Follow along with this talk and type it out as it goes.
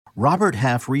Robert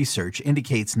Half research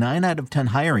indicates 9 out of 10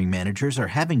 hiring managers are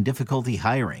having difficulty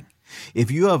hiring.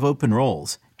 If you have open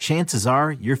roles, chances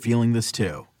are you're feeling this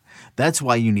too. That's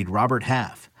why you need Robert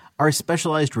Half. Our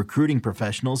specialized recruiting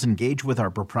professionals engage with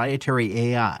our proprietary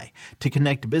AI to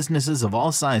connect businesses of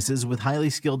all sizes with highly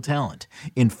skilled talent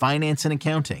in finance and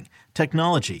accounting,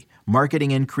 technology,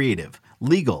 marketing and creative,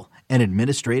 legal, and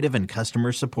administrative and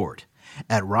customer support.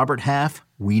 At Robert Half,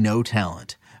 we know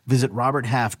talent. Visit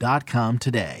roberthalf.com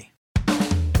today.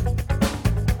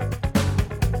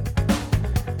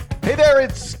 Hey there,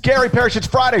 it's Gary Parrish. It's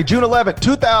Friday, June 11th,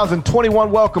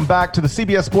 2021. Welcome back to the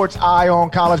CBS Sports Eye on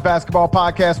College Basketball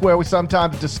podcast, where we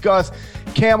sometimes discuss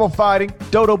camel fighting,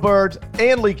 dodo birds,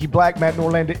 and leaky black. Matt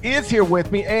Norlander is here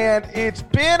with me, and it's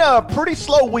been a pretty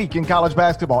slow week in college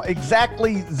basketball.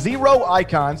 Exactly 0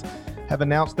 icons have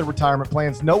announced their retirement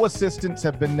plans. No assistants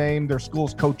have been named their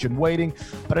school's coach in waiting.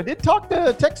 But I did talk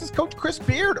to Texas coach Chris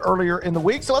Beard earlier in the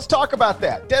week, so let's talk about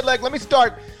that. Deadleg, let me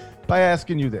start by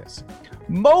asking you this.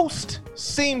 Most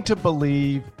seem to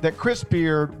believe that Chris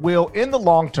Beard will, in the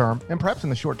long term, and perhaps in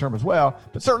the short term as well,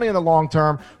 but certainly in the long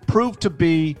term, prove to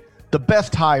be the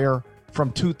best hire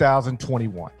from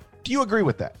 2021. Do you agree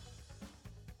with that?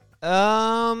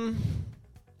 I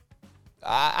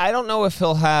don't know if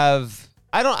he'll have.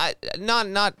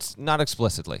 Not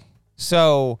explicitly.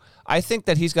 So I think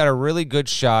that he's got a really good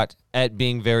shot at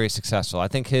being very successful. I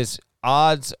think his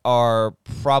odds are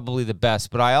probably the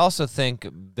best, but I also think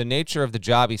the nature of the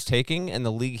job he's taking and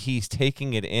the league he's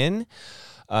taking it in,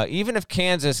 even if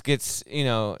Kansas gets,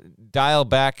 dialed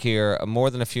back here more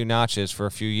than a few notches for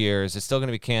a few years, it's still going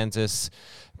to be Kansas.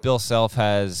 Bill Self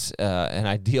has an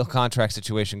ideal contract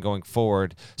situation going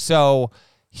forward. So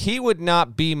he would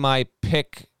not be my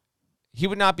pick. He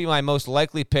would not be my most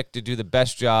likely pick to do the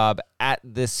best job at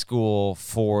this school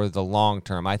for the long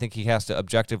term. I think he has to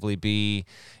objectively be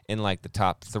in like the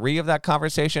top 3 of that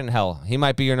conversation. Hell, he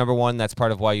might be your number 1. That's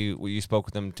part of why you spoke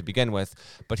with him to begin with.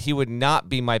 But he would not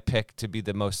be my pick to be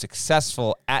the most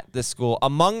successful at this school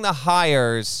among the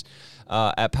hires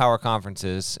at power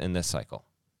conferences in this cycle.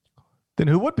 Then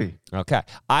who would be? Okay.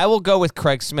 I will go with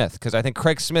Craig Smith because I think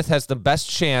Craig Smith has the best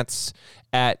chance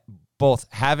at both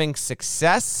having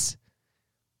success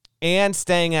and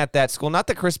staying at that school. Not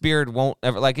that Chris Beard won't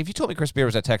ever, if you told me Chris Beard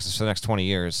was at Texas for the next 20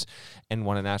 years and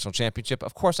won a national championship,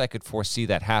 of course I could foresee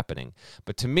that happening.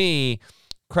 But to me,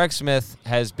 Craig Smith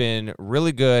has been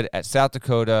really good at South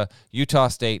Dakota, Utah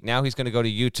State. Now he's going to go to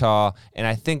Utah, and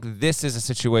I think this is a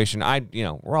situation,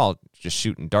 we're all just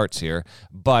shooting darts here,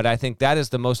 but I think that is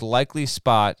the most likely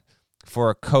spot for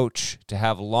a coach to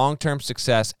have long-term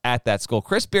success at that school.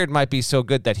 Chris Beard might be so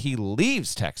good that he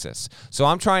leaves Texas. So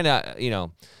I'm trying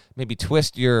to, maybe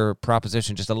twist your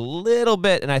proposition just a little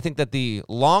bit, and I think that the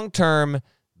long-term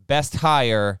best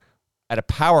hire at a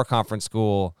power conference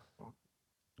school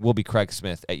will be Craig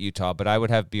Smith at Utah, but I would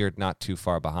have Beard not too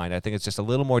far behind. I think it's just a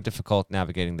little more difficult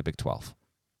navigating the Big 12.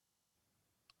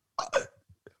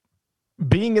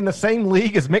 Being in the same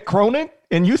league as Mick Cronin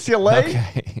in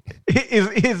UCLA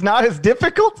is not as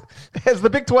difficult as the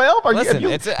Big 12? Listen,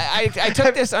 I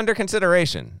took this under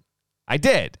consideration. I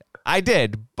did,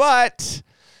 but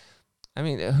I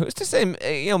mean, who's to say,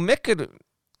 Mick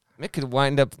could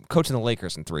wind up coaching the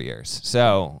Lakers in 3 years.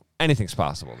 So anything's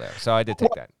possible there. So I did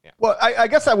take that. Yeah. Well, I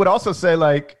guess I would also say,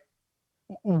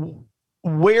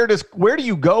 where do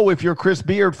you go if you're Chris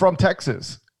Beard from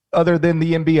Texas other than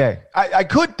the NBA? I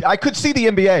could see the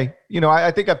NBA.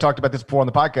 I think I've talked about this before on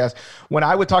the podcast. When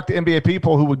I would talk to NBA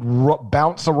people who would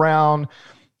bounce around,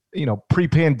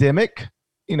 pre-pandemic,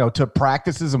 to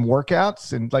practices and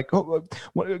workouts and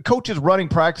coaches running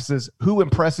practices, who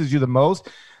impresses you the most?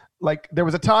 There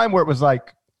was a time where it was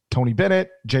Tony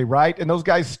Bennett, Jay Wright, and those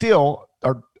guys still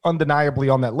are undeniably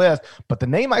on that list. But the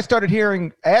name I started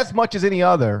hearing as much as any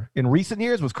other in recent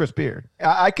years was Chris Beard.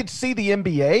 I could see the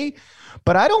NBA,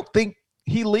 but I don't think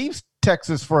he leaves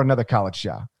Texas for another college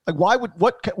job.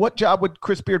 What job would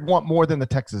Chris Beard want more than the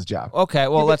Texas job? Okay,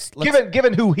 well, let's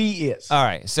given who he is. All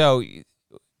right, so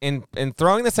in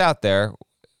throwing this out there,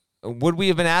 would we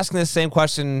have been asking the same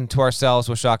question to ourselves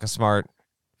with Shaka Smart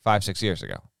 5-6 years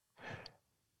ago?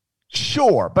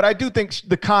 Sure, but I do think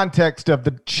the context of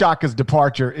the Shaka's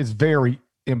departure is very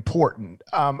important.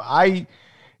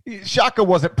 Shaka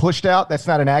wasn't pushed out. That's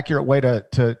not an accurate way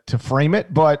to frame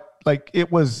it, but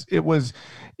it was.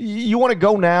 You want to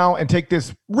go now and take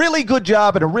this really good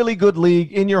job at a really good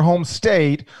league in your home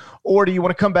state, or do you want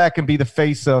to come back and be the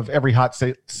face of every hot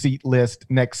seat list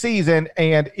next season?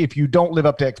 And if you don't live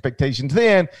up to expectations,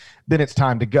 then it's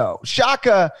time to go.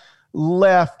 Shaka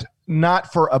left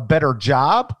not for a better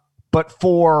job, but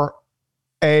for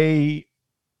a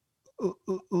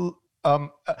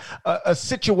a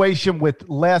situation with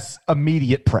less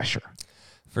immediate pressure.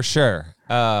 For sure.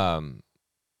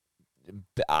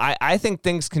 I think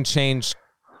things can change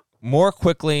more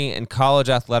quickly in college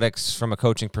athletics from a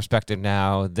coaching perspective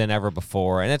now than ever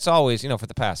before. And it's always, for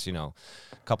the past,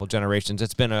 couple generations,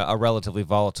 it's been a relatively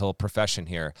volatile profession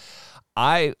here.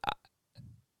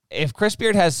 If Chris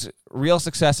Beard has real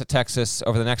success at Texas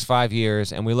over the next 5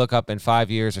 years, and we look up in 5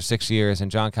 years or 6 years,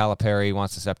 and John Calipari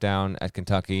wants to step down at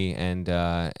Kentucky and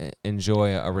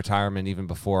enjoy a retirement even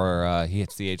before he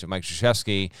hits the age of Mike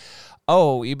Krzyzewski,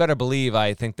 you better believe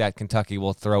I think that Kentucky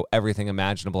will throw everything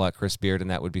imaginable at Chris Beard,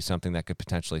 and that would be something that could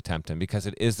potentially tempt him because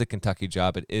it is the Kentucky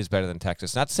job. It is better than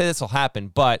Texas. Not to say this will happen,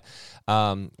 but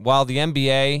while the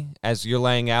NBA, as you're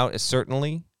laying out, is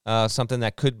certainly something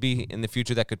that could be in the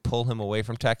future that could pull him away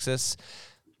from Texas,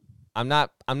 I'm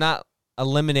not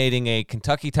eliminating a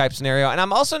Kentucky type scenario, and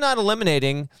I'm also not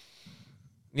eliminating,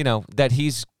 that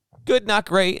he's good, not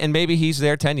great, and maybe he's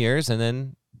there 10 years and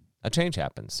then a change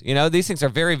happens. These things are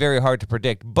very, very hard to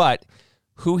predict, but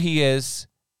who he is,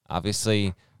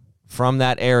 obviously, from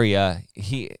that area,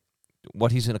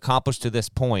 what he's accomplished to this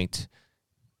point,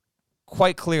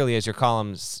 quite clearly, as your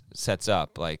column sets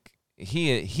up, like,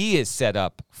 he is set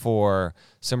up for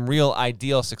some real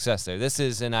ideal success there. This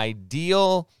is an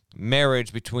ideal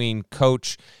marriage between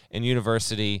coach and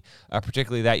university,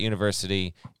 particularly that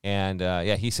university, and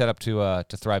he's set up to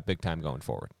thrive big time going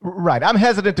forward. Right. I'm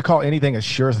hesitant to call anything a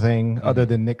sure thing other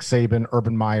than Nick Saban,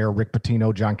 Urban Meyer, Rick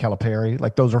Pitino, John Calipari.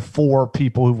 Like, those are four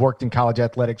people who've worked in college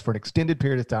athletics for an extended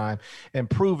period of time and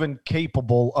proven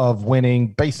capable of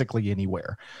winning basically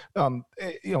anywhere.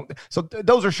 So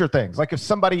those are sure things. Like, if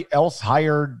somebody else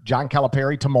hired John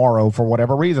Calipari tomorrow for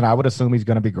whatever reason, I would assume he's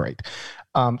going to be great.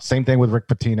 Same thing with Rick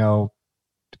Pitino,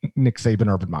 Nick Saban,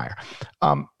 Urban Meyer.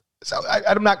 So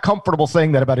I'm not comfortable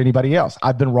saying that about anybody else.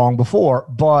 I've been wrong before,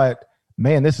 but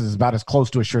man, this is about as close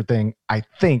to a sure thing, I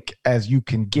think, as you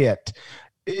can get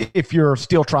if you're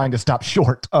still trying to stop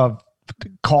short of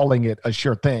calling it a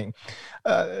sure thing.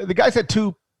 The guy's had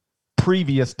two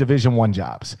previous Division I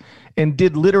jobs and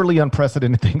did literally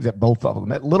unprecedented things at both of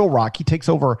them. At Little Rock, he takes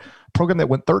over a program that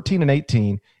went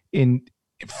 13-18 and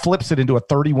flips it into a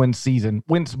 30-win season,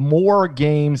 wins more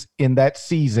games in that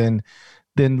season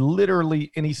than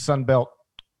literally any Sun Belt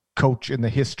coach in the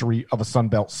history of a Sun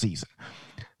Belt season.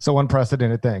 So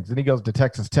unprecedented things. Then he goes to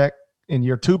Texas Tech. In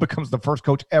year 2, becomes the first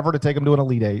coach ever to take him to an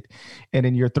Elite Eight. And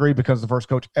in year 3, becomes the first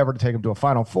coach ever to take him to a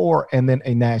Final Four and then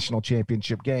a national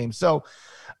championship game. So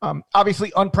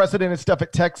obviously unprecedented stuff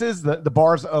at Texas. The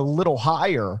bar's a little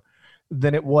higher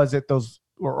than it was at those,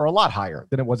 or a lot higher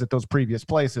than it was at those previous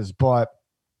places. But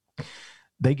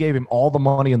they gave him all the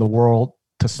money in the world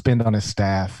to spend on his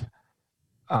staff.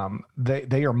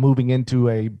 They are moving into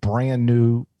a brand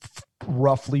new,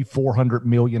 roughly $400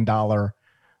 million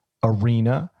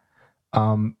arena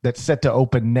that's set to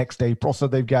open next April. So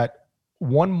they've got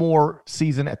one more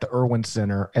season at the Irwin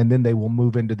Center, and then they will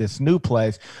move into this new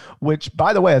place, which,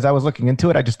 by the way, as I was looking into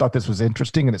it, I just thought this was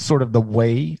interesting, and it's sort of the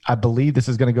way I believe this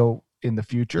is going to go in the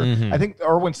future. I think the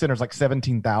Irwin Center is like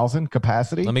 17,000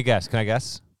 capacity. Let me guess. Can I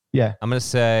guess? Yeah. I'm going to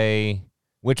say,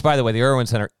 which, by the way, the Irwin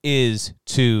Center is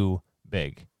too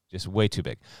big, just way too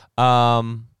big.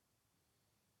 I'll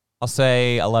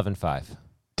say 11.5.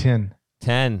 10.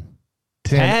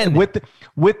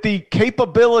 With the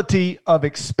capability of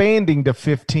expanding to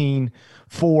 15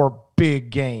 for big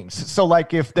games. So,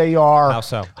 like, if they are, how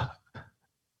so?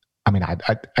 I mean,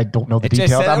 I don't know the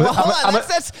details.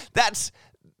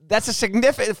 That's a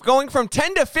significant, going from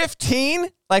 10 to 15.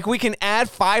 Like, we can add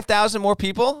 5,000 more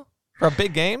people for a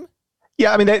big game.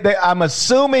 Yeah, I mean, I'm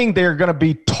assuming they're going to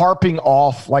be tarping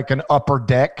off like an upper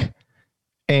deck.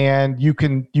 And you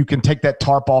can take that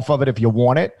tarp off of it if you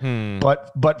want it.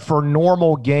 But for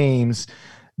normal games,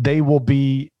 they will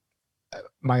be,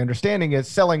 my understanding is,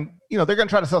 selling, they're going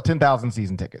to try to sell 10,000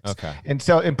 season tickets. Okay.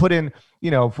 And put in,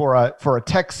 for a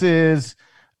Texas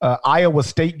Iowa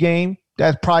State game,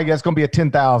 that's going to be a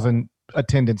 10,000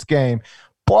 attendance game.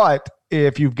 But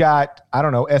if you've got, I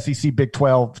don't know, SEC Big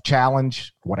 12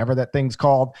 Challenge, whatever that thing's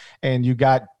called, and you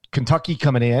got Kentucky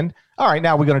coming in, all right,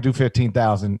 now we're going to do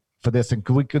 15,000 for this, and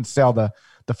we can sell the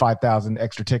 5,000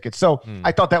 extra tickets. So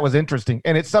I thought that was interesting,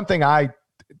 and it's something I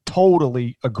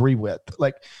totally agree with.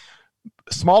 Like,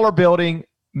 smaller building,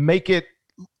 make it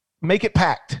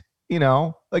packed.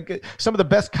 Like, some of the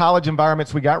best college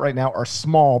environments we got right now are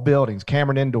small buildings.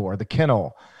 Cameron Indoor, the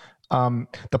Kennel,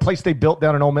 the place they built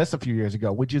down in Ole Miss a few years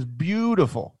ago, which is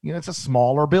beautiful. It's a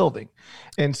smaller building.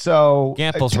 And so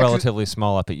Gample's relatively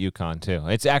small up at UConn too.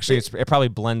 It's actually, it probably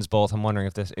blends both. I'm wondering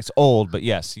if it's old, but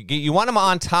yes, you want them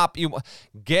on top. You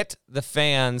get the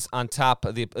fans on top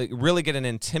of really get an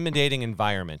intimidating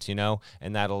environment,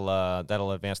 and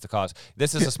that'll advance the cause.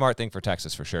 This is a smart thing for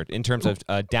Texas for sure. In terms of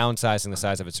downsizing the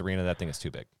size of its arena, that thing is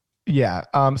too big. Yeah.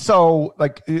 So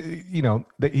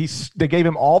they gave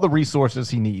him all the resources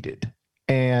he needed,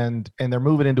 and they're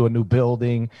moving into a new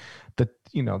building.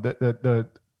 The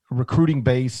recruiting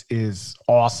base is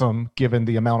awesome given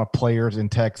the amount of players in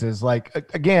Texas. Like,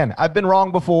 again, I've been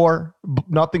wrong before.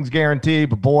 Nothing's guaranteed,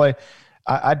 but boy,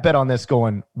 I'd bet on this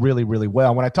going really, really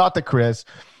well. When I talked to Chris,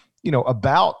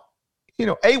 about,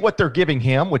 what they're giving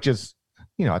him, which is,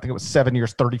 I think it was 7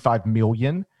 years, $35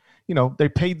 million. They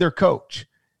paid their coach.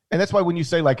 And that's why when you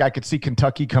say, I could see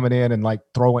Kentucky coming in and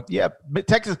throwing, but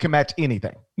Texas can match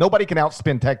anything. Nobody can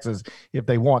outspend Texas if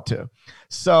they want to.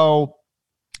 So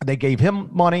they gave him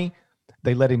money.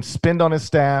 They let him spend on his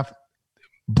staff.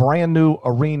 Brand new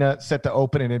arena set to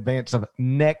open in advance of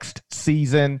next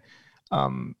season.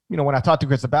 When I talked to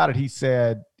Chris about it, he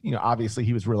said, obviously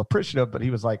he was real appreciative, but he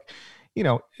was like,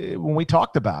 when we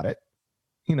talked about it,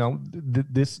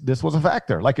 this was a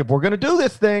factor. If we're going to do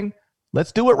this thing,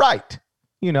 let's do it right.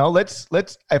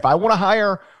 Let's if I want to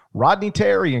hire Rodney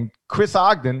Terry and Chris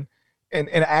Ogden and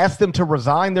ask them to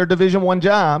resign their Division I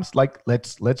jobs,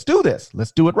 let's do this.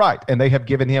 Let's do it right. And they have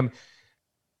given him,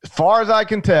 as far as I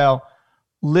can tell,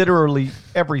 literally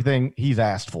everything he's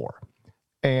asked for.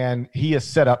 And he is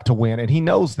set up to win, and he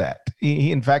knows that.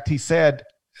 In fact, he said,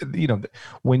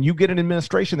 when you get an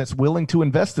administration that's willing to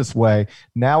invest this way,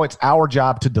 now it's our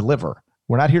job to deliver.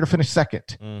 We're not here to finish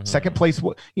second. Mm-hmm. Second place,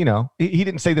 he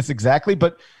didn't say this exactly,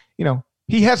 but,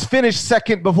 he has finished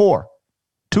second before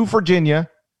to Virginia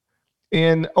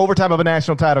in overtime of a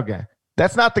national title game.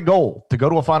 That's not the goal, to go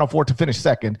to a Final Four to finish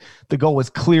second. The goal is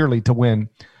clearly to win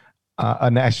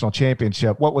a national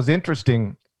championship. What was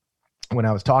interesting when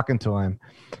I was talking to him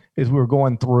is we were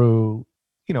going through,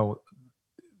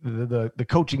 the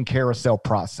coaching carousel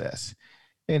process.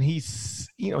 And he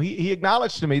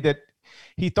acknowledged to me that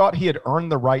he thought he had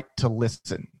earned the right to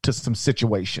listen to some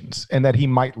situations and that he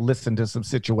might listen to some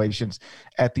situations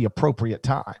at the appropriate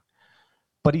time.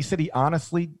 But he said he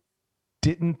honestly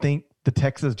didn't think the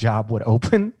Texas job would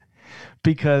open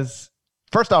because,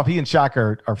 first off, he and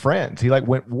Shaka are friends. He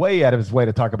went way out of his way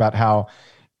to talk about how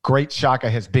great Shaka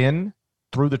has been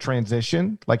through the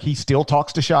transition. He still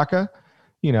talks to Shaka,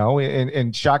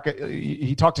 and Shaka,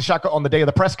 he talked to Shaka on the day of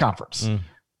the press conference.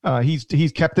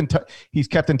 He's kept in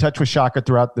touch with Shaka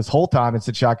throughout this whole time, and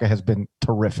said Shaka has been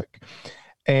terrific.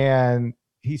 And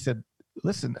he said,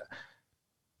 listen,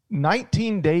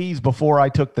 19 days before I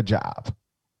took the job,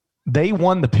 they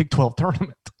won the Big 12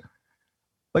 tournament.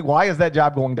 Why is that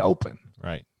job going to open?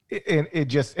 Right.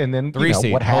 And then 3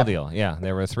 seed, what happened? Whole deal. Yeah,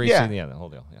 they were a 3 seed. Yeah, the whole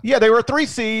deal. Yeah, they were a 3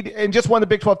 seed and just won the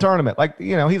Big 12 tournament.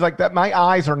 He's like that. My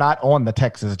eyes are not on the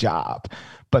Texas job.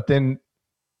 But then,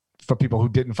 for people who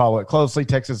didn't follow it closely,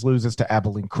 Texas loses to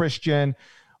Abilene Christian.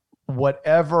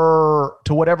 To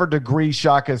whatever degree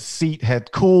Shaka's seat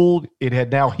had cooled, it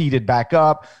had now heated back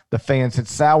up. The fans had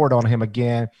soured on him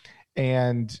again.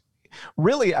 And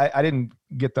really, I didn't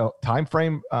get the time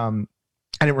frame.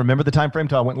 I didn't remember the time frame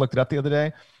until I went and looked it up the other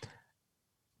day.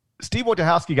 Steve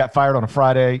Wojciechowski got fired on a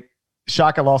Friday.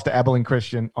 Shaka lost to Abilene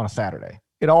Christian on a Saturday.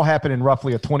 It all happened in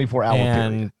roughly a 24-hour period.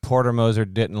 And Porter Moser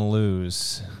didn't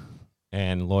lose.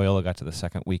 And Loyola got to the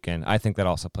second weekend. I think that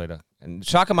also played and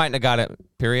Shaka mightn't have got it,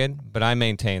 period, but I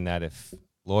maintain that if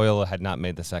Loyola had not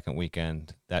made the second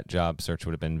weekend, that job search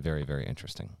would have been very, very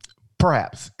interesting.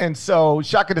 Perhaps. And so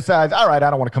Shaka decides, all right, I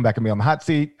don't want to come back and be on the hot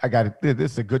seat.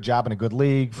 This is a good job in a good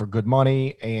league for good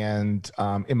money. And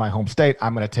in my home state,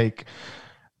 I'm going to take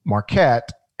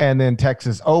Marquette. And then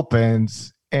Texas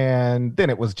opens. And then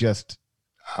it was just,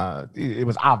 it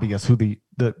was obvious who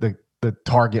the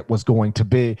target was going to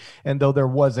be. And though there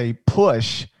was a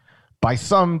push by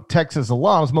some Texas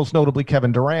alums, most notably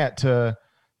Kevin Durant, to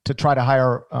try to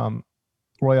hire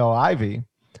Royal Ivy,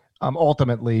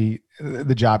 ultimately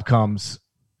the job comes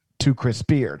to Chris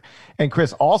Beard. And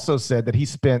Chris also said that he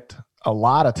spent a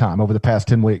lot of time over the past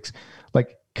 10 weeks,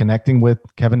 connecting with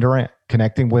Kevin Durant,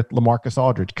 connecting with LaMarcus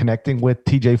Aldridge, connecting with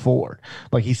TJ Ford.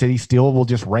 He said he still will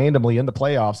just randomly in the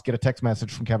playoffs get a text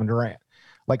message from Kevin Durant.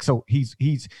 So he's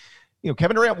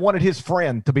Kevin Durant wanted his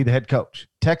friend to be the head coach.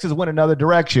 Texas went another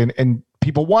direction, and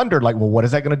people wondered, what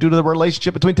is that going to do to the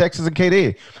relationship between Texas and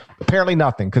KD? Apparently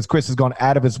nothing, because Chris has gone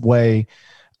out of his way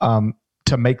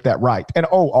to make that right. And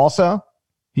also,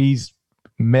 he's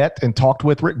met and talked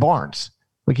with Rick Barnes.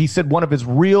 Like he said, one of his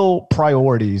real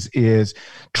priorities is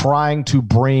trying to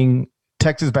bring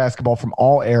Texas basketball from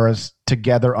all eras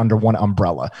together under one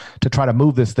umbrella to try to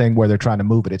move this thing where they're trying to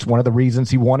move it. It's one of the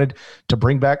reasons he wanted to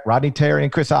bring back Rodney Terry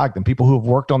and Chris Ogden, people who have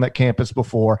worked on that campus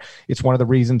before. It's one of the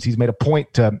reasons he's made a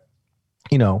point to,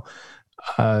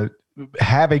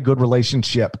 have a good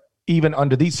relationship, even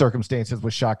under these circumstances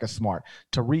with Shaka Smart,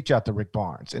 to reach out to Rick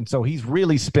Barnes. And so he's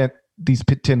really spent these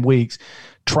 10 weeks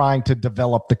trying to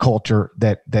develop the culture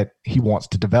that he wants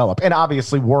to develop, and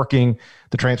obviously working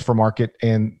the transfer market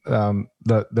and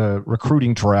the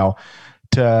recruiting trail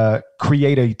to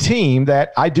create a team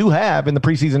that I do have in the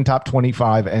preseason top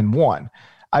 25 and 1.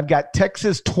 I've got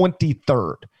Texas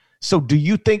 23rd. So do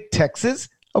you think Texas,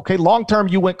 okay, long-term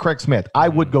you went Craig Smith. I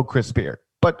would go Chris Beard,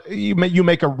 but you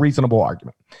make a reasonable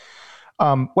argument.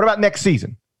 What about next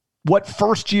season? What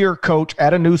first-year coach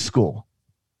at a new school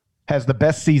has the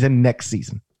best season next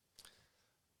season?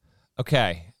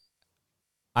 Okay.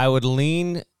 I would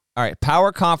lean, all right,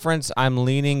 power conference, I'm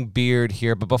leaning Beard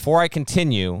here. But before I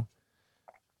continue,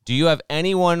 do you have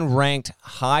anyone ranked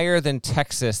higher than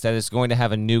Texas that is going to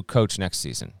have a new coach next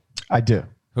season? I do.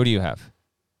 Who do you have?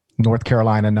 North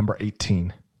Carolina, number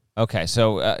 18. Okay,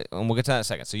 so and we'll get to that in a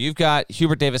second. So you've got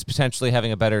Hubert Davis potentially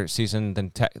having a better season than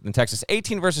Texas.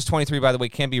 18 versus 23, by the way,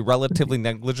 can be relatively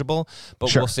negligible, but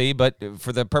Sure. We'll see. But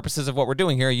for the purposes of what we're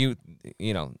doing here, you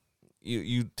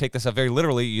take this up very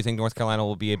literally. You think North Carolina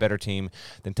will be a better team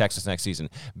than Texas next season.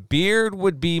 Beard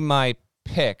would be my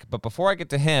pick, but before I get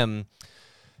to him,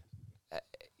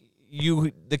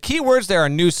 the key words there are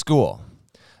new school.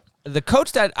 The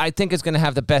coach that I think is going to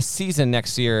have the best season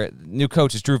next year, new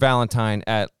coach, is Drew Valentine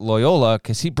at Loyola,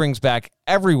 because he brings back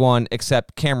everyone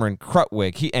except Cameron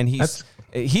Krutwig.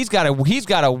 He's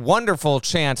got a wonderful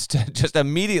chance to just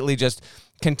immediately just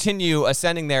continue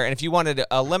ascending there. And if you wanted to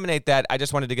eliminate that, I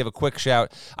just wanted to give a quick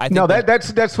shout. I think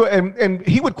that's what, and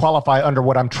he would qualify under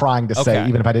what I'm trying to say,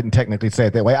 even if I didn't technically say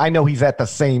it that way. I know he's at the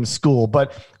same school,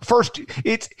 but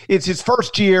it's his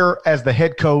first year as the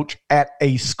head coach at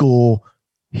a school.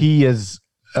 He is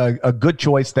a good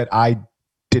choice that I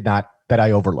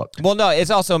overlooked. Well, no, it's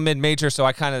also mid-major, so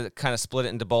I kind of split it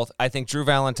into both. I think Drew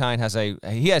Valentine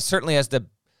certainly has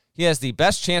the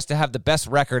best chance to have the best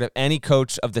record of any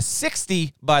coach of the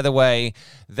 60, by the way,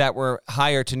 that were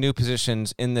hired to new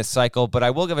positions in this cycle. But I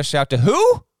will give a shout to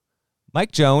who?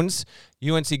 Mike Jones,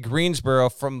 UNC Greensboro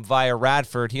from via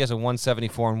Radford. He has a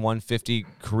 174 and 150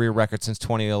 career record since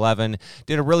 2011.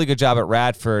 Did a really good job at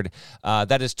Radford.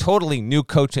 That is totally new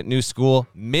coach at new school.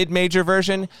 Mid-major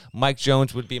version, Mike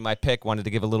Jones would be my pick. Wanted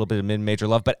to give a little bit of mid-major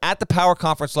love. But at the power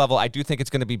conference level, I do think it's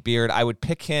going to be Beard. I would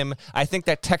pick him. I think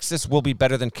that Texas will be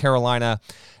better than Carolina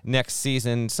next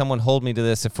season. Someone hold me to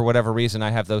this if for whatever reason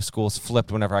I have those schools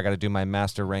flipped whenever I got to do my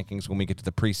master rankings when we get to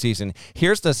the preseason.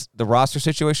 Here's the roster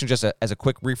situation, just as a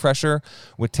quick refresher.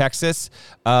 With Texas,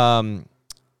 Andrew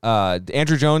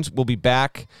Jones will be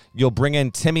back. You'll bring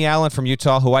in Timmy Allen from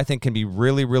Utah, who I think can be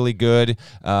really, really good.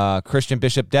 Christian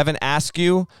Bishop, Devin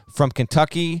Askew from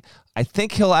Kentucky. I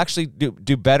think he'll actually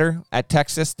do better at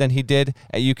Texas than he did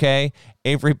at UK.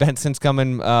 Avery Benson's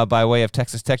coming by way of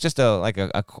Texas Tech, just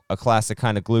a classic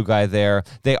kind of glue guy there.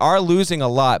 They are losing a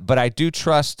lot, but I do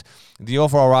trust the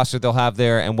overall roster they'll have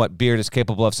there and what Beard is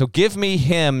capable of. So give me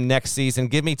him next season.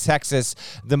 Give me Texas,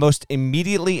 the most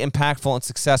immediately impactful and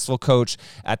successful coach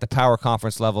at the power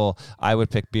conference level. I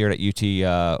would pick Beard at UT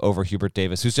over Hubert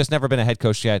Davis, who's just never been a head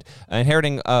coach yet,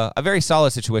 inheriting a very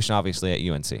solid situation, obviously,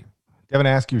 at UNC. Devin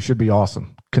Askew should be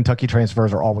awesome. Kentucky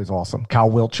transfers are always awesome. Kyle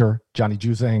Wiltshire, Johnny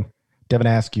Juzang, Devin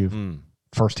Askew,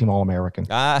 first-team All-American.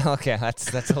 Okay,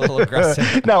 that's a little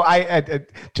aggressive. No, I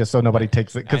just so nobody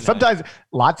takes it, because sometimes,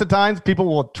 lots of times, people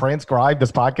will transcribe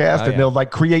this podcast and they'll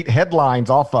create headlines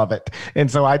off of it. And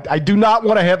so I do not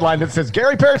want a headline that says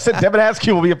Gary Parrish said Devin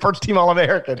Askew will be a first-team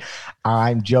All-American.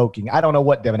 I'm joking. I don't know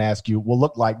what Devin Askew will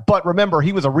look like, but remember,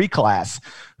 he was a reclass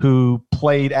who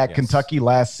played at Kentucky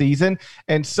last season,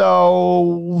 and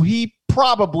so he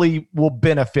probably will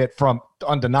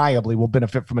undeniably will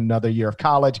benefit from another year of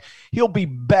college. He'll be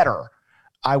better,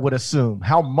 I would assume.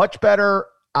 How much better,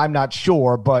 I'm not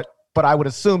sure, but I would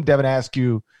assume Devin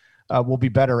Askew will be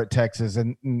better at Texas,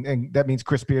 and that means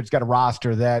Chris Beard's got a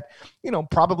roster that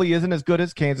probably isn't as good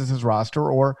as Kansas's roster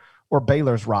or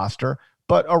Baylor's roster,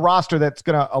 but a roster that's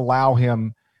going to allow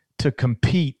him to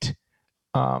compete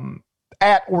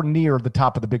at or near the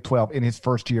top of the Big 12 in his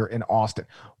first year in Austin.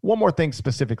 One more thing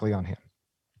specifically on him.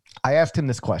 I asked him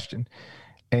this question,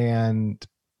 and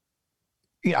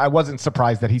I wasn't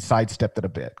surprised that he sidestepped it a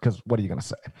bit, because what are you going to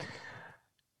say?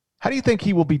 How do you think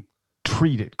he will be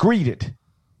greeted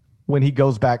when he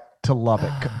goes back to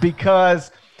Lubbock?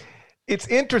 Because it's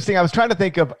interesting. I was trying to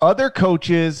think of other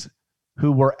coaches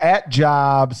who were at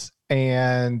jobs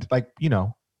and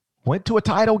went to a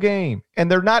title game, and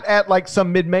they're not at like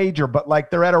some mid-major, but like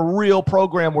they're at a real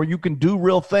program where you can do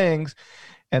real things,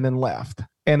 and then left.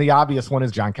 And the obvious one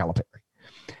is John Calipari.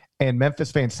 And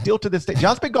Memphis fans still to this day,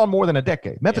 John's been gone more than a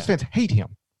decade. Memphis fans hate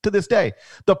him to this day.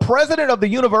 The president of the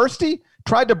university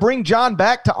tried to bring John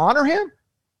back to honor him,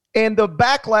 and the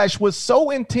backlash was so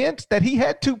intense that he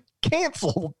had to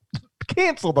cancel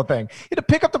the thing. He had to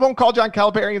pick up the phone, call John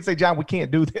Calipari, and say, "John, we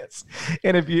can't do this."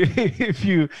 And if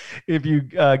you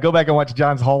go back and watch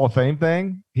John's Hall of Fame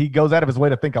thing, he goes out of his way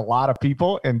to thank a lot of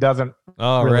people and doesn't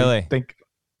really think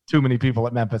too many people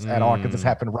at Memphis at all, because this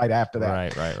happened right after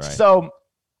that. Right. So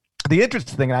the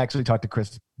interesting thing, and I actually talked to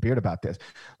Chris Beard about this,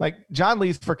 like John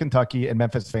leaves for Kentucky and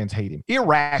Memphis fans hate him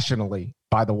irrationally,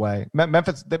 by the way.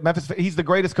 Memphis, he's the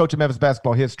greatest coach in Memphis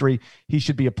basketball history. He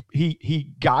should be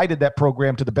he guided that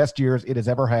program to the best years it has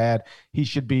ever had. He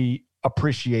should be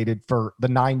appreciated for the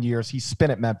 9 years he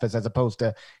spent at Memphis, as opposed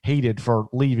to hated for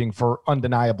leaving for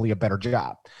undeniably a better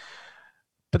job.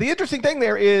 But the interesting thing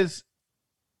there is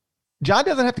John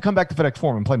doesn't have to come back to FedEx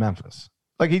Forum and play Memphis.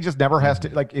 Like, he just never has to.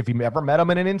 Like, if you ever met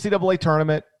him in an NCAA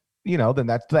tournament, then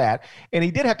that's that. And he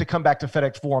did have to come back to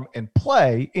FedEx Forum and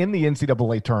play in the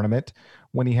NCAA tournament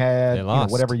when he had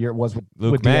whatever year it was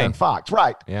with De'Aaron Fox.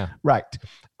 Right. Yeah. Right.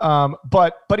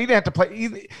 But he didn't have to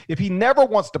play. If he never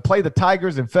wants to play the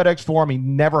Tigers in FedEx Forum, he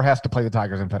never has to play the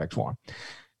Tigers in FedEx Forum.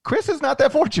 Chris is not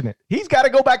that fortunate. He's got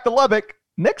to go back to Lubbock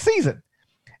next season.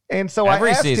 And so I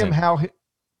asked him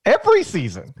every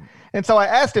season. And so I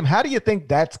asked him, how do you think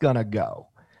that's going to go?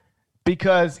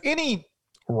 Because any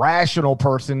rational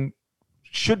person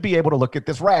should be able to look at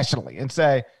this rationally and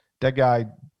say, that guy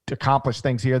accomplished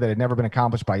things here that had never been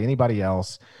accomplished by anybody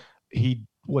else. He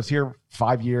was here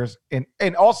 5 years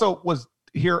and also was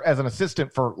here as an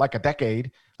assistant for like a decade.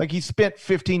 Like, he spent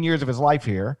 15 years of his life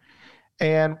here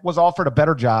and was offered a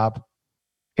better job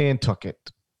and took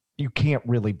it. You can't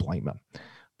really blame him.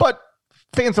 But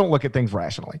fans don't look at things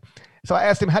rationally. So I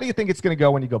asked him, how do you think it's going to go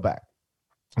when you go back?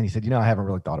 And he said, I haven't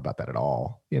really thought about that at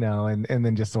all, and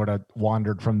then just sort of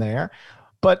wandered from there.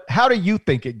 But how do you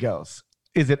think it goes?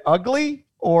 Is it ugly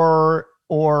or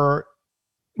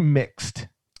mixed?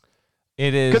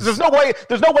 It is. Because there's no way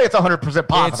it's 100%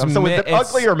 positive. So is it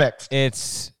ugly or mixed?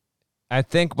 I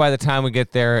think by the time we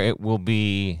get there, it will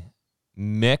be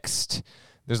mixed.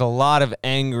 There's a lot of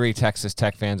angry Texas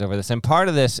Tech fans over this. And part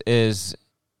of this is,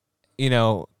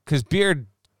 because Beard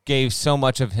gave so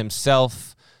much of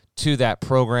himself to that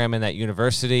program and that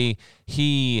university.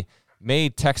 He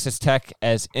made Texas Tech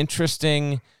as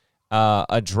interesting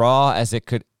a draw as it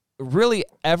could really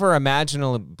ever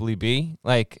imaginably be.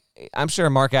 Like, I'm sure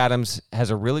Mark Adams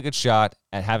has a really good shot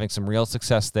at having some real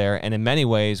success there, and in many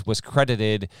ways was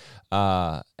credited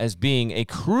as being a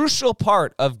crucial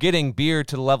part of getting Beard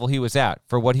to the level he was at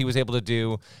for what he was able to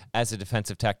do as a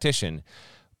defensive tactician.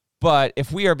 But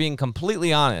if we are being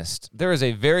completely honest, there is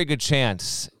a very good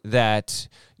chance that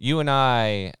you and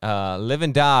I live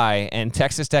and die, and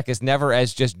Texas Tech is never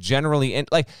as just generally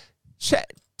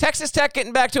Texas Tech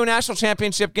getting back to a national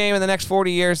championship game in the next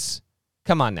 40 years.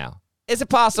 Come on now, is it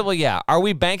possible? Yeah. Are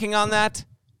we banking on that?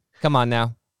 Come on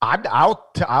now.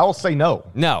 I'll say no.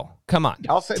 No, come on.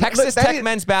 I'll say Texas Tech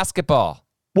men's basketball.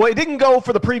 Well, it didn't go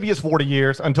for the previous 40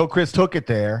 years until Chris took it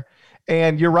there.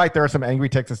 And you're right. There are some angry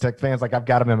Texas Tech fans. Like, I've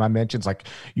got them in my mentions. Like,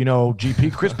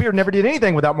 GP, Chris Beard never did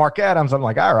anything without Mark Adams. I'm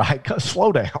like, all right,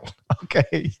 slow down.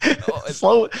 Okay.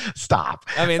 Stop.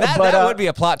 I mean, that would be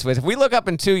a plot twist. If we look up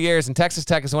in 2 years and Texas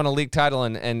Tech has won a league title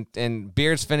and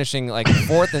Beard's finishing like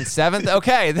 4th and 7th,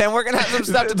 okay, then we're going to have some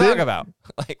stuff to talk about.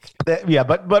 Let's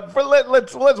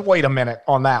wait a minute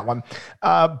on that one.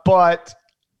 But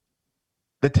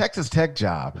the Texas Tech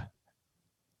job,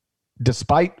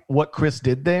 despite what Chris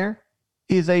did there,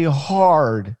 is a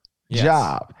hard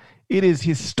job. It is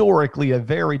historically a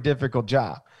very difficult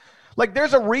job. Like,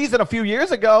 there's a reason a few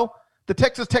years ago the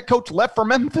Texas Tech coach left for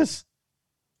Memphis.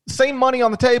 Same money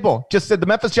on the table. Just said the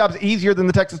Memphis job is easier than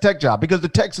the Texas Tech job because the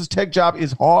Texas Tech job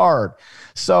is hard.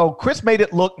 So Chris made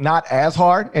it look not as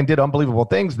hard and did unbelievable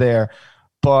things there.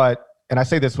 But, and I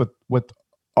say this with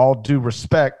all due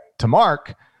respect to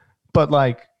Mark, but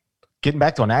like, getting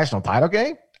back to a national title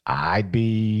game, I'd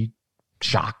be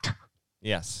shocked.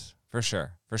 Yes, for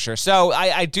sure. So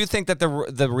I do think that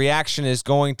the reaction is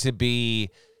going to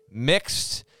be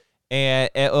mixed, And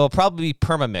it will probably be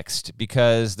perma-mixed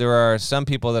because there are some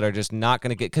people that are just not going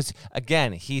to get, because,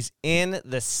 again, he's in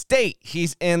the state.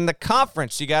 He's in the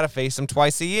conference. You got to face him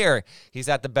twice a year. He's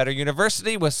at the better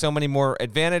university with so many more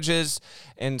advantages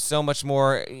and so much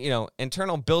more,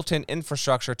 internal built-in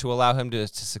infrastructure to allow him to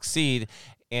succeed.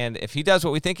 And if he does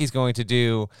what we think he's going to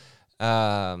do,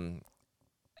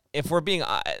 if we're being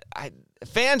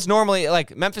fans normally,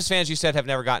 like Memphis fans, you said, have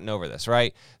never gotten over this,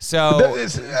 right? So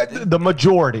the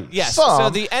majority. Yes. Some. So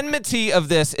the enmity of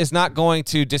this is not going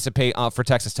to dissipate for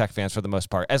Texas Tech fans for the most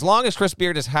part. As long as Chris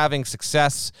Beard is having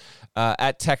success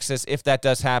at Texas, if that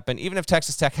does happen, even if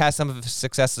Texas Tech has some of the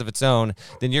successes of its own,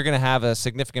 then you're going to have a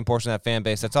significant portion of that fan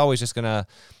base that's always just going to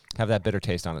have that bitter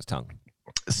taste on its tongue.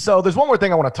 So there's one more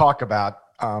thing I want to talk about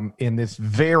in this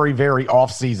very, very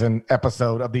off-season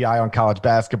episode of the Eye on College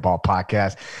Basketball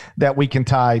podcast that we can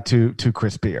tie to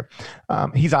Chris Beard.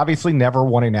 He's obviously never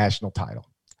won a national title,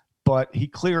 but he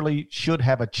clearly should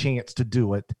have a chance to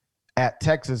do it at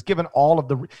Texas, given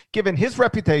his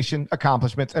reputation,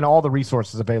 accomplishments, and all the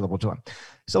resources available to him.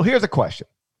 So here's a question.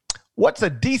 What's a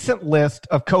decent list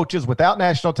of coaches without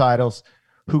national titles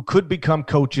who could become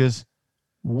coaches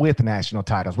with national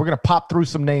titles? We're going to pop through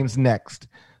some names next.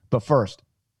 But first,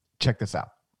 check this out.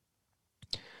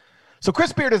 So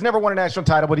Chris Beard has never won a national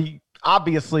title, but he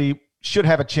obviously should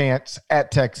have a chance at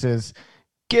Texas,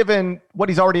 given what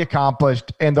he's already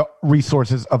accomplished and the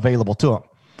resources available to him.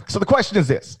 So the question is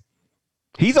this.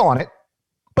 He's on it,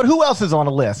 but who else is on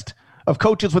a list of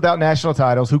coaches without national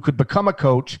titles who could become a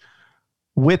coach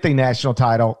with a national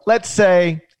title, let's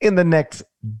say in the next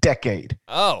decade?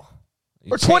 Oh.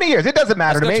 Or 20 years. It doesn't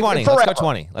matter to me.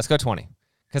 Let's go 20.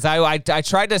 Because I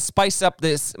tried to spice up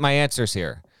my answers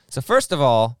here. So first of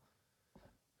all,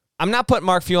 I'm not putting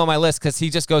Mark Few on my list because he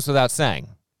just goes without saying.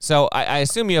 So I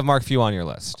assume you have Mark Few on your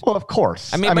list. Well, of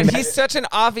course. I mean, he's such an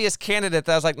obvious candidate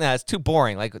that I was like, nah, it's too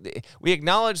boring. Like, we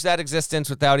acknowledge that existence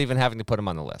without even having to put him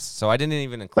on the list. So I didn't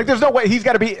even include Like, there's no way he's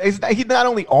got to be. He's not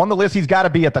only on the list, he's got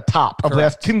to be at the top of the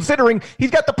list, considering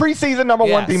he's got the preseason number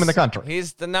one team in the country.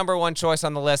 He's the number one choice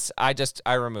on the list.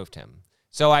 I removed him.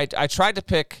 So I tried to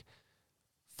pick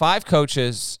 5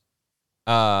 coaches,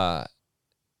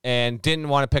 and didn't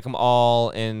want to pick them all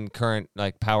in current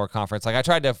power conference. I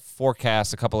tried to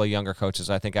forecast a couple of younger coaches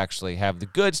I think actually have the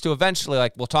goods to eventually,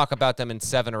 we'll talk about them in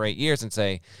 7 or 8 years and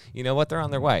say, you know what, they're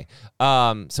on their way.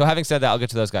 So having said that, I'll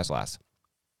get to those guys last.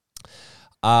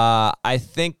 I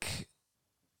think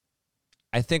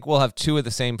we'll have 2 of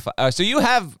the same 5. So you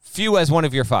have Few as one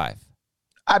of your 5.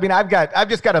 I mean, I've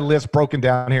just got a list broken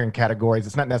down here in categories.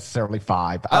 It's not necessarily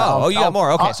 5. You got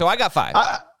more. Okay, so I got 5.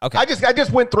 Okay. I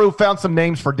just went through, found some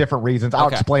names for different reasons. I'll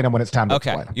explain them when it's time to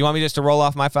explain them. You want me just to roll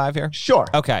off my 5 here? Sure.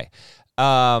 Okay.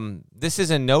 This is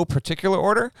in no particular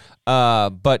order,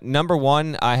 but number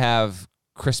 1, I have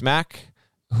Chris Mack,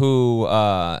 who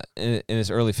in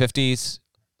his early 50s.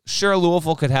 Sure,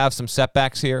 Louisville could have some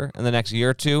setbacks here in the next year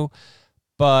or 2,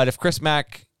 but if Chris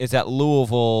Mack is at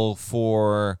Louisville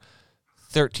for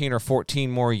 13 or 14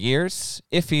 more years,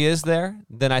 if he is there,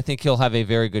 then I think he'll have a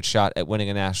very good shot at winning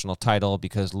a national title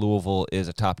because Louisville is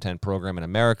a top 10 program in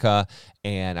America,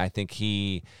 and I think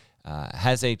he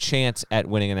has a chance at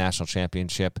winning a national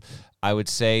championship. I would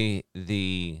say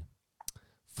the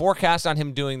forecast on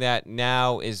him doing that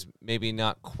now is maybe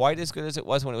not quite as good as it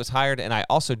was when it was hired, and I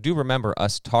also do remember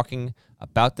us talking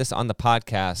about this on the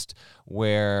podcast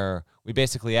where we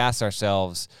basically asked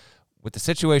ourselves, with the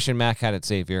situation Mack had at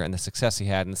Xavier and the success he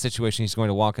had and the situation he's going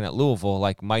to walk in at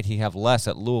Louisville, might he have less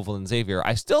at Louisville than Xavier?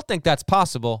 I still think that's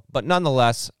possible, but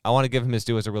nonetheless, I want to give him his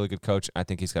due as a really good coach. I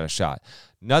think he's got a shot.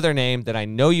 Another name that I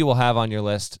know you will have on your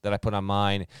list that I put on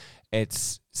mine,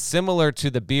 it's similar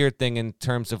to the Beard thing in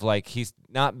terms of he's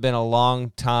not been a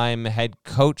long-time head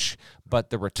coach, but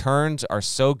the returns are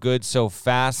so good, so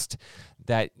fast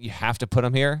that you have to put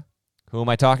him here. Who am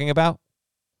I talking about?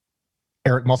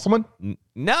 Eric Musselman?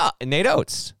 No, Nate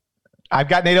Oates. I've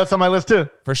got Nate Oates on my list too.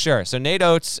 For sure. So Nate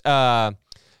Oates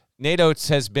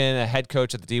has been a head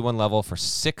coach at the D1 level for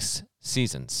 6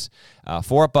 seasons.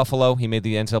 4 at Buffalo. He made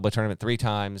the NCAA tournament 3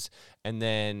 times. And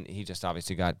then he just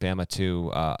obviously got Bama to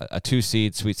a 2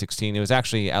 seed, Sweet 16. It was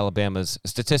actually Alabama's,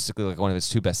 statistically, one of its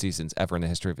 2 best seasons ever in the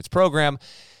history of its program.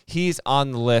 He's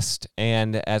on the list,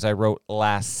 and as I wrote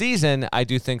last season, I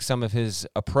do think some of his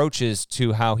approaches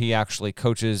to how he actually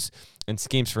coaches and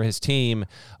schemes for his team,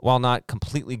 while not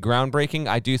completely groundbreaking,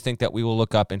 I do think that we will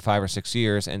look up in 5 or 6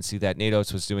 years and see that Nate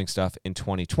Oates was doing stuff in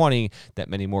 2020 that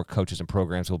many more coaches and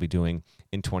programs will be doing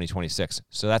in 2026.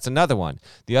 So that's another one.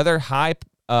 The other high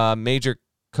major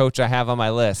coach I have on my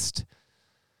list,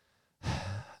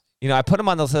 I put him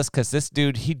on the list because this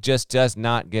dude, he just does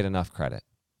not get enough credit.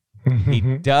 He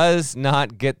does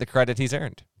not get the credit he's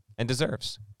earned and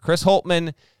deserves. Chris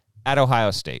Holtmann at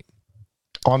Ohio State.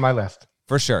 On my list.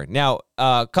 For sure. Now,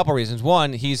 a couple reasons.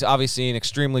 One, he's obviously an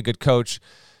extremely good coach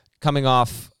coming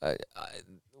off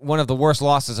one of the worst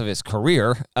losses of his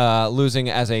career, losing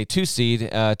as a 2 seed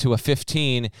to a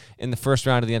 15 in the first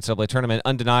round of the NCAA tournament.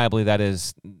 Undeniably, that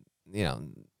is,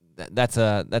 that's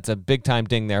a big time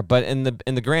ding there. But in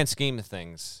the grand scheme of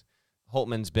things,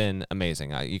 Holtmann's been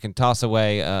amazing. You can toss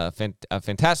away a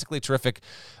fantastically terrific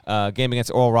game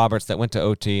against Oral Roberts that went to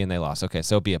OT and they lost. Okay,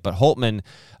 so be it. But Holtmann,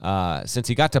 since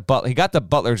he got the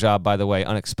Butler job, by the way,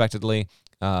 unexpectedly,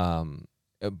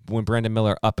 when Brandon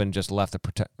Miller up and just left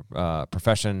the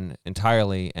profession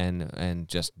entirely and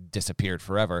just disappeared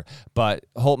forever. But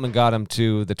Holtmann got him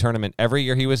to the tournament every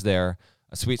year he was there,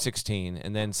 a Sweet 16,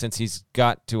 and then since he's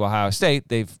got to Ohio State,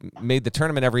 they've made the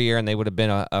tournament every year, and they would have been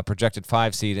a projected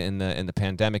 5 seed in the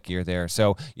pandemic year there.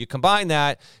 So you combine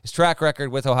that, his track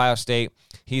record with Ohio State,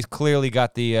 he's clearly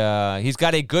got he's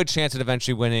got a good chance at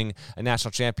eventually winning a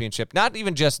national championship. Not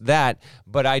even just that,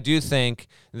 but I do think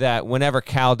that whenever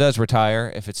Cal does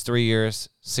retire, if it's 3 years,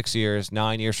 6 years,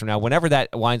 9 years from now, whenever that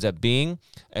winds up being,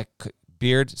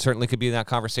 Beard certainly could be in that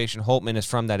conversation. Holtmann is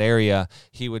from that area.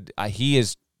 He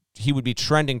would be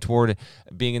trending toward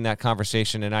being in that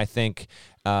conversation, and I think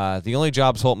the only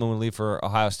jobs Holtmann would leave for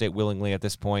Ohio State willingly at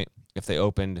this point, if they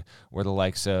opened, were the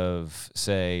likes of,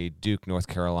 say, Duke, North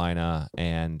Carolina,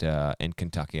 and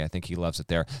Kentucky. I think he loves it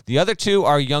there. The other two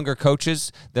are younger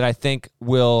coaches that I think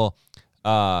will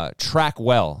track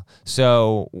well.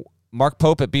 So Mark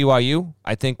Pope at BYU,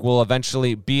 I think will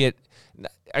eventually be it.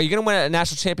 Are you going to win a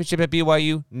national championship at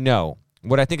BYU? No.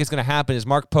 What I think is going to happen is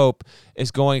Mark Pope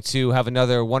is going to have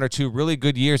another 1 or 2 really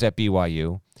good years at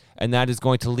BYU, and that is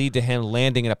going to lead to him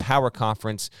landing in a power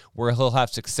conference where he'll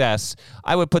have success.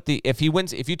 I would put if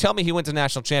you tell me he wins a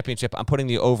national championship, I'm putting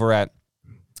the over at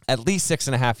least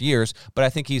 6.5 years, but I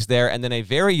think he's there. And then a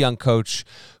very young coach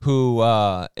who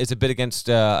is a bit against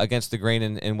the grain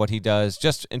in what he does,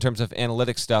 just in terms of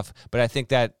analytics stuff. But I think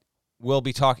that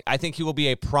I think he will be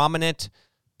a prominent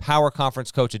power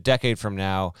conference coach a decade from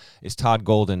now, is Todd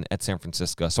Golden at San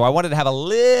Francisco. So I wanted to have a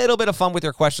little bit of fun with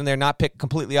your question there, not pick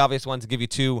completely obvious ones, to give you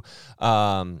two,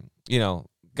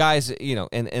 guys,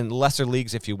 in lesser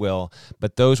leagues, if you will,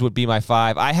 but those would be my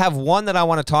 5. I have one that I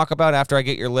want to talk about after I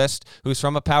get your list, who's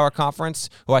from a power conference,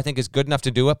 who I think is good enough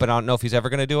to do it, but I don't know if he's ever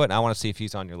going to do it, and I want to see if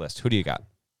he's on your list. Who do you got?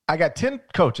 I got 10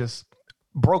 coaches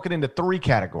broken into 3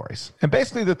 categories. And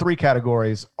basically the 3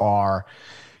 categories are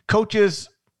coaches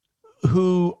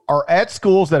who are at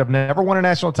schools that have never won a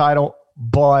national title,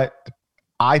 but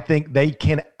I think they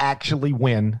can actually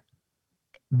win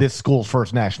this school's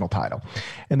first national title.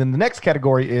 And then the next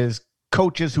category is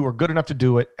coaches who are good enough to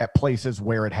do it at places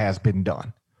where it has been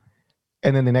done.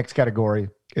 And then the next category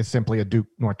is simply a Duke,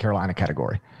 North Carolina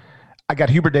category. I got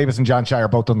Hubert Davis and John Shire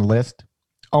both on the list,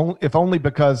 if only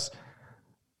because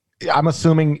I'm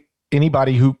assuming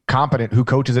anybody who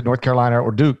coaches at North Carolina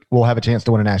or Duke will have a chance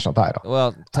to win a national title.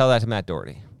 Well, tell that to Matt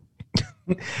Doherty.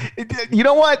 You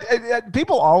know what?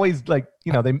 People always I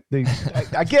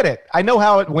get it. I know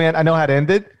how it went. I know how it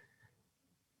ended.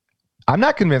 I'm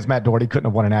not convinced Matt Doherty couldn't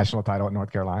have won a national title at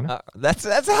North Carolina. That's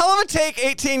a hell of a take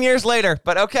 18 years later,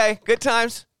 but okay, good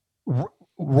times.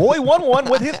 Roy won one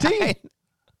with his team.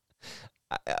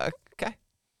 Okay.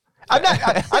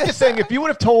 I'm just saying, if you would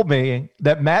have told me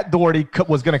that Matt Doherty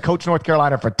was going to coach North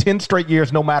Carolina for 10 straight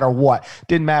years, no matter what,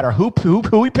 didn't matter who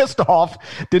he pissed off,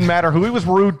 didn't matter who he was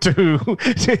rude to,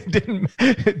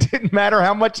 didn't matter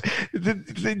how much,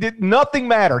 nothing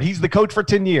mattered. He's the coach for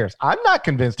 10 years. I'm not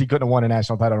convinced he couldn't have won a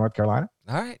national title in North Carolina.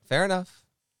 All right, fair enough.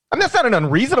 I mean, that's not an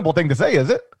unreasonable thing to say, is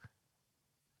it?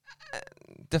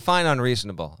 Define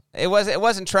unreasonable. It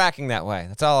wasn't tracking that way.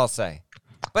 That's all I'll say.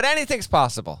 But anything's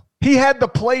possible. He had the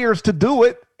players to do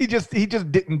it. He just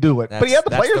didn't do it. But he had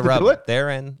the players to do it.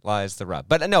 Therein lies the rub.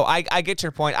 But no, I get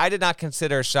your point. I did not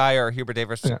consider Shire or Hubert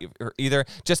Davis either,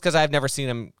 just because I've never seen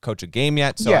him coach a game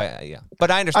yet. So yeah. But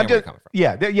I understand where you're coming from.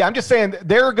 Yeah. I'm just saying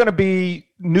there are going to be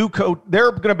new coach.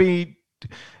 They're going to be.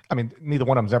 I mean, neither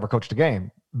one of them's ever coached a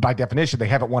game. By definition, they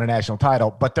haven't won a national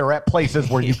title, but they're at places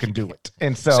where you can do it.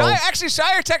 And so,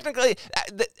 Shire technically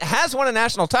has won a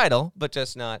national title, but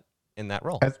just not in that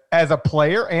role as a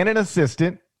player and an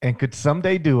assistant, and could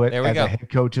someday do it as a head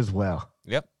coach as well.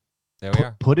 Yep. There we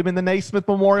are. Put him in the Naismith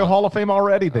Memorial Hall of Fame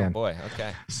already then. Oh boy.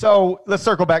 Okay. So let's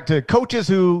circle back to coaches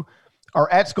who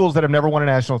are at schools that have never won a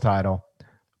national title,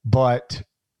 but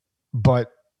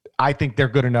I think they're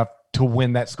good enough to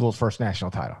win that school's first national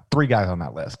title. 3 guys on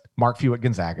that list: Mark Few at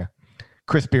Gonzaga,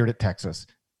 Chris Beard at Texas,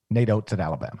 Nate Oates at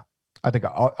Alabama. I think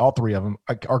all 3 of them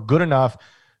are good enough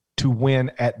to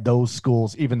win at those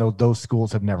schools, even though those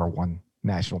schools have never won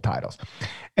national titles.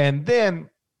 And then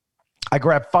I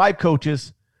grabbed 5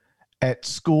 coaches at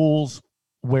schools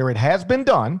where it has been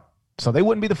done. So they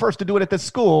wouldn't be the first to do it at this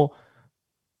school.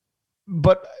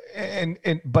 But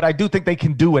I do think they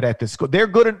can do it at this school.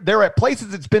 They're at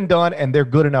places it's been done, and they're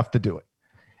good enough to do it.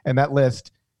 And that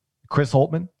list, Chris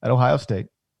Holtmann at Ohio State.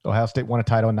 Ohio State won a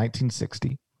title in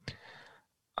 1960.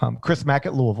 Chris Mack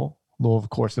at Louisville. Louisville, of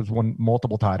course, has won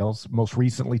multiple titles, most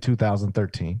recently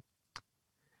 2013.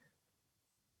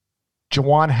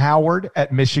 Juwan Howard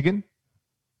at Michigan.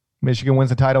 Michigan wins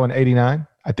the title in 89.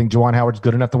 I think Juwan Howard's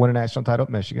good enough to win a national title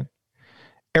at Michigan.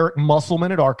 Eric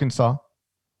Musselman at Arkansas.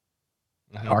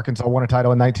 Arkansas won a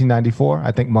title in 1994.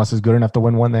 I think Muss is good enough to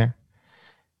win one there.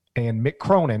 And Mick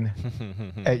Cronin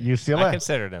at UCLA. I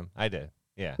considered him. I did.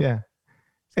 Yeah. Yeah.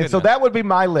 And so that would be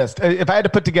my list. If I had to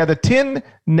put together 10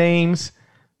 names,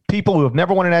 people who have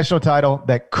never won a national title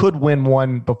that could win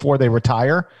one before they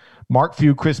retire: Mark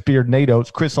Few, Chris Beard, Nate Oates,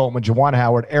 Chris Holtmann, Juwan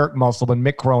Howard, Eric Musselman,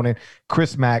 Mick Cronin,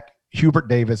 Chris Mack, Hubert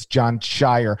Davis, John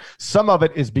Shire. Some of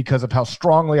it is because of how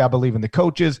strongly I believe in the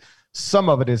coaches. Some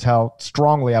of it is how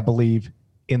strongly I believe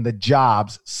in the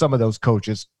jobs some of those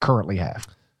coaches currently have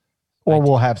or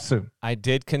will have soon. I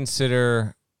did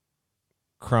consider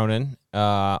Cronin,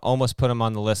 almost put him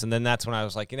on the list, and then that's when I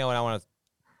was like, you know what,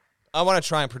 I want to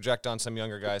try and project on some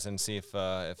younger guys and see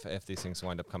if these things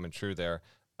wind up coming true there.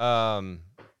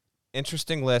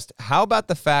 Interesting list. How about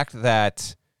the fact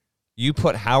that you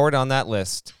put Howard on that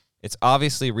list? It's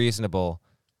obviously reasonable,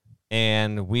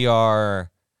 and we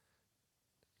are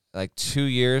like 2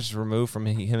 years removed from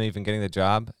him even getting the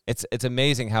job. It's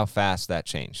amazing how fast that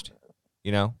changed,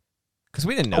 you know, because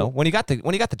we didn't know when he got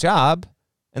the job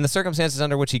and the circumstances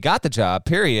under which he got the job.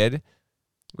 Period.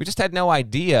 We just had no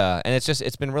idea, and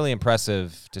it's been really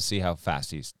impressive to see how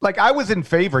fast he's. Like, I was in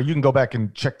favor. You can go back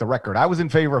and check the record. I was in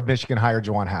favor of Michigan hire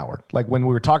Juwan Howard. Like, when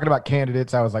we were talking about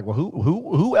candidates, I was like, well,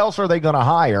 who else are they going to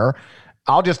hire?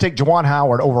 I'll just take Juwan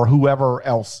Howard over whoever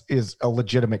else is a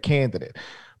legitimate candidate.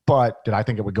 But did I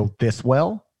think it would go this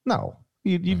well? No.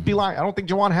 You'd be lying. I don't think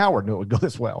Juwan Howard knew it would go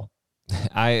this well.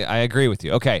 I agree with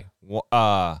you. Okay.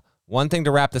 One thing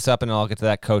to wrap this up, and I'll get to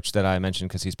that coach that I mentioned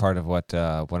because he's part of what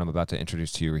I'm about to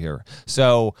introduce to you here.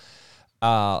 So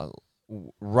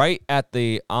right at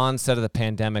the onset of the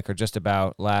pandemic, or just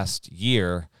about last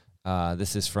year,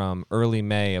 this is from early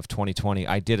May of 2020,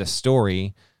 I did a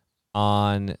story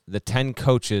on the 10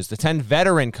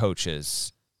 veteran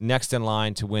coaches next in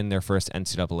line to win their first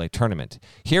NCAA tournament.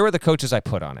 Here are the coaches I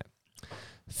put on it.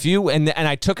 Few, and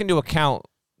I took into account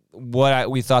what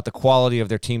we thought the quality of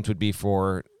their teams would be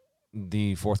for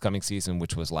the forthcoming season,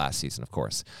 which was last season, of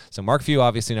course. So Mark Few,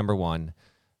 obviously number 1.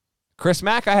 Chris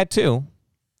Mack, I had 2.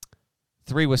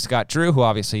 3 was Scott Drew, who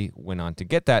obviously went on to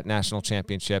get that national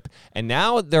championship. And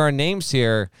now there are names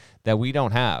here that we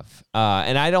don't have.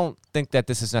 And I don't think that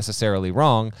this is necessarily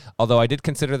wrong, although I did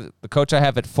consider the coach I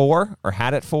have at 4, or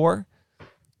had at 4.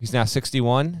 He's now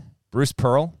 61. Bruce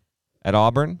Pearl at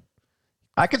Auburn.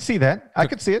 I could see that. I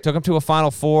could see it. Took him to a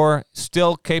Final Four,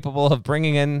 still capable of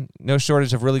bringing in no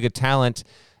shortage of really good talent.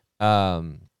 Yeah,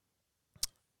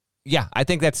 I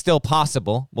think that's still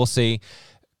possible. We'll see.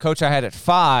 Coach I had at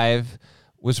 5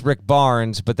 was Rick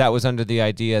Barnes, but that was under the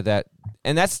idea that,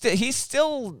 and he's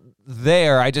still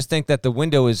there. I just think that the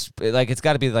window is like, it's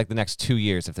got to be like the next 2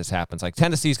 years if this happens. Like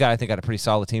Tennessee's got, I think, got a pretty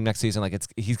solid team next season. Like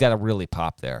he's got to really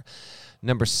pop there.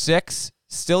 Number 6,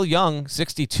 still young,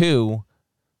 62.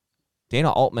 Dana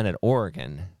Altman at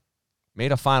Oregon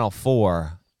made a Final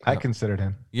Four. I considered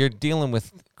him. You're dealing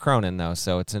with Cronin, though,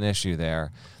 so it's an issue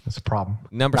there. That's a problem.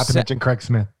 Not to mention Craig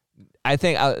Smith. I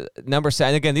think number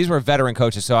 7. Again, these were veteran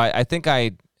coaches, so I think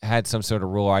I had some sort of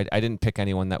rule. I didn't pick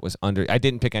anyone that was under. I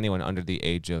didn't pick anyone under the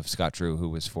age of Scott Drew, who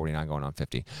was 49 going on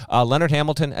 50. Leonard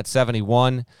Hamilton at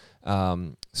 71.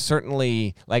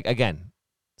 Certainly, like, again,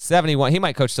 71. He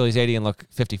might coach till he's 80 and look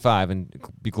 55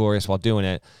 and be glorious while doing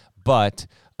it, but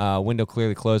window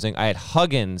clearly closing. I had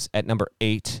Huggins at number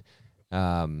 8.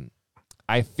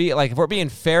 I feel like if we're being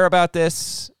fair about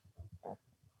this,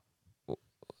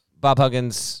 Bob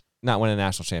Huggins not win a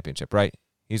national championship, right?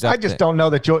 I just don't know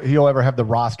that he'll ever have the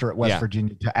roster at West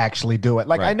Virginia to actually do it.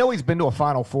 Like, right. I know he's been to a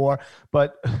Final Four,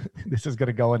 but this is going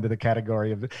to go into the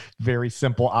category of very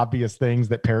simple, obvious things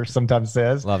that Parrish sometimes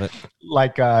says. Love it.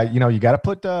 Like, you got to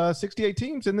put 68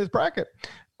 teams in this bracket.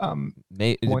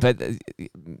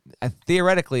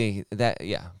 Theoretically, that,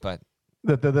 yeah, but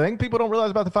the thing people don't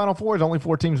realize about the Final Four is only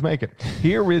 4 teams make it.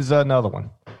 Here is another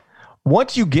one.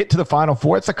 Once you get to the Final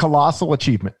Four, it's a colossal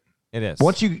achievement. It is.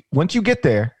 Once you get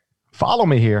there, follow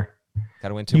me here. Got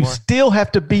to win 2 more. You still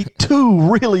have to beat 2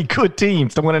 really good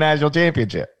teams to win a national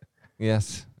championship.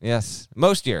 Yes.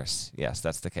 Most years, yes,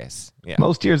 that's the case. Yeah.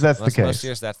 Most years, that's the case. Most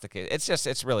years, that's the case.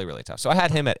 It's really, really tough. So I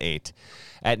had him at 8.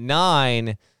 At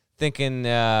 9, thinking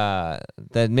that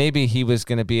maybe he was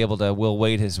going to be able to Will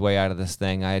Wade his way out of this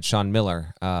thing, I had Sean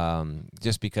Miller,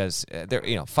 just because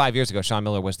 5 years ago, Sean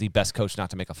Miller was the best coach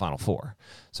not to make a Final Four.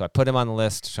 So I put him on the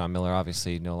list. Sean Miller,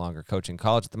 obviously, no longer coaching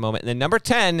college at the moment. And then number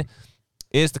 10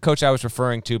 is the coach I was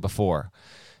referring to before.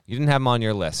 You didn't have him on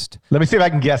your list. Let me see if I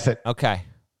can guess it. Okay.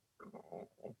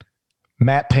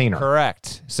 Matt Painter.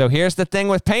 Correct. So here's the thing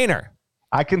with Painter.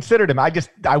 I considered him.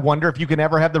 I wonder if you can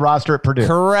ever have the roster at Purdue.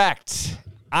 Correct.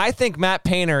 I think Matt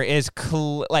Painter is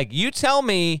you tell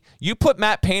me you put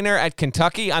Matt Painter at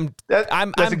Kentucky, I'm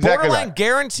exactly borderline right.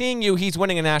 Guaranteeing you he's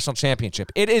winning a national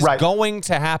championship. It is going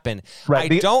to happen.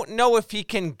 Right. I don't know if he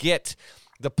can get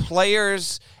the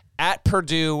players at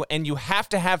Purdue, and you have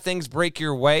to have things break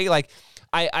your way.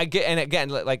 I get, and again,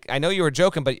 I know you were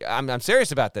joking, but I'm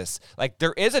serious about this.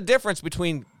 There is a difference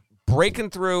between breaking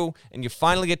through and you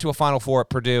finally get to a Final Four at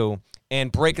Purdue and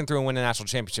breaking through and win a national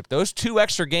championship. Those 2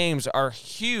 extra games are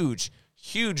huge,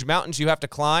 huge mountains you have to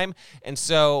climb. And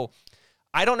so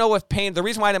I don't know if Payne, the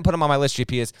reason why I didn't put him on my list,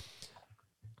 GP, is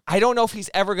I don't know if he's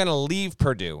ever going to leave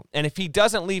Purdue. And if he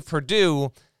doesn't leave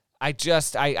Purdue, I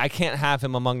can't have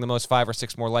him among the most 5 or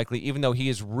 6 more likely, even though he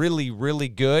is really, really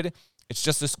good. It's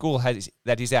just the school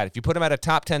that he's at. If you put him at a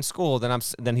top 10 school,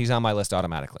 then he's on my list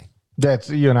automatically.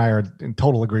 You and I are in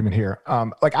total agreement here.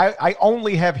 I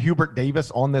only have Hubert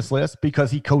Davis on this list because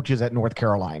he coaches at North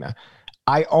Carolina.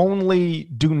 I only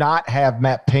do not have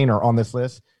Matt Painter on this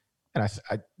list. And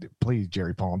I please,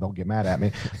 Jerry Palm, don't get mad at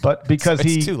me. But because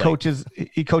he coaches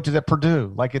at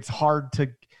Purdue. It's hard to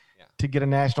get a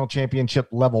national championship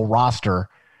level roster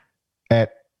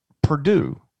at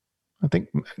Purdue. I think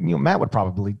Matt would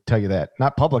probably tell you that,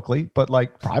 not publicly, but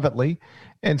privately.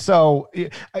 And so,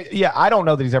 I don't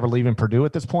know that he's ever leaving Purdue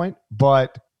at this point.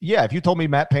 But if you told me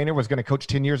Matt Painter was going to coach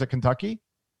 10 years at Kentucky,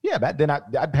 then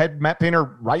I'd had Matt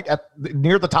Painter right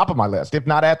near the top of my list, if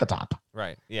not at the top.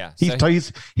 Right. Yeah.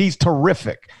 He's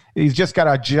terrific. He's just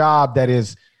got a job that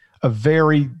is a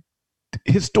very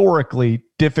historically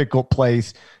difficult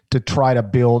place to try to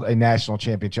build a national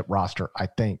championship roster, I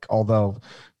think. Although,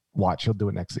 watch, he'll do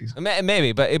it next season.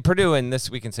 Maybe, but at Purdue, and this,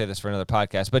 we can say this for another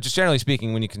podcast, but just generally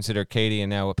speaking, when you consider Katie and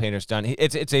now what Painter's done,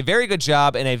 it's a very good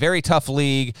job in a very tough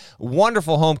league,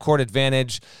 wonderful home court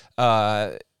advantage,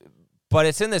 but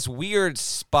it's in this weird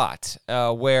spot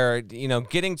where,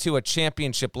 getting to a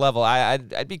championship level,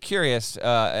 I'd be curious,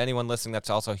 anyone listening that's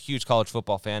also a huge college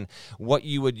football fan, what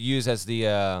you would use as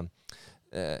the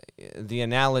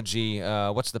analogy,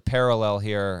 what's the parallel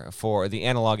here for the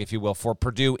analog, if you will, for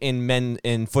Purdue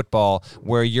in football,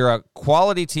 where you're a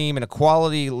quality team in a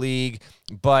quality league,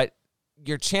 but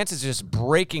your chances of just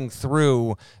breaking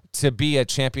through to be a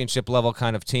championship level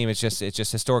kind of team, it just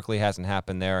historically hasn't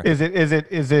happened there. Is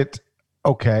it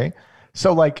okay?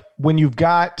 So when you've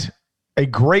got a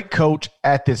great coach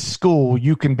at this school,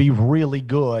 you can be really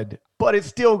good, but it's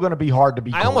still going to be hard to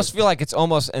be. I almost feel like it's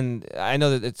almost, and I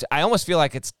know that I almost feel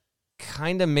like it's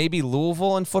kind of maybe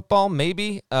Louisville in football.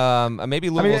 Maybe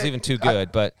Louisville's even too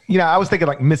good. But I was thinking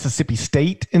Mississippi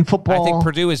State in football. I think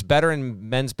Purdue is better in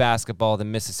men's basketball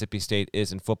than Mississippi State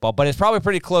is in football. But it's probably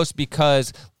pretty close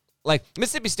because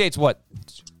Mississippi State's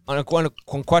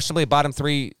unquestionably a bottom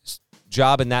 3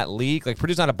 job in that league.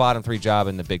 Purdue's not a bottom 3 job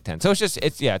in the Big Ten. So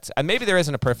it's maybe there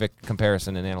isn't a perfect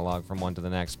comparison and analog from one to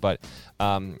the next, but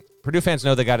Purdue fans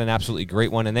know they got an absolutely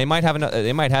great one, and they might have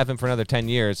him for another 10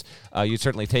 years. You'd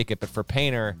certainly take it, but for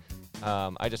Painter,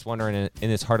 I just wonder in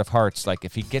his heart of hearts,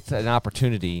 if he gets an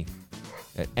opportunity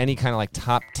at any kind of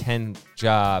top 10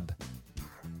 job,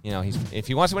 if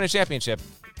he wants to win a championship,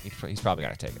 he's probably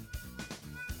got to take it.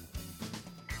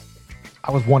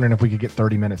 I was wondering if we could get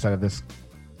 30 minutes out of this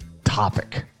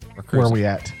topic. Where are we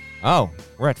at? Oh,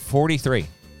 we're at 43.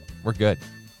 We're good.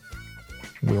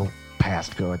 We're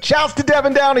past good. Shouts to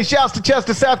Devin Downey. Shouts to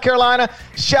Chester, South Carolina.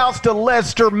 Shouts to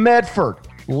Lester Medford.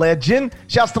 Legend.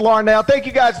 Shouts to Larnell. Thank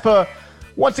you guys for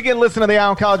once again listening to the Eye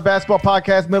on College Basketball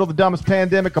Podcast, middle of the dumbest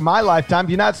pandemic of my lifetime.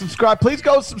 If you're not subscribed, please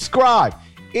go subscribe.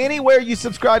 Anywhere you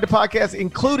subscribe to podcasts,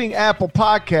 including Apple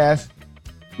Podcasts,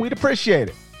 we'd appreciate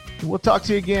it. We'll talk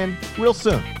to you again real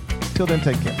soon. Till then,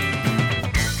 take care.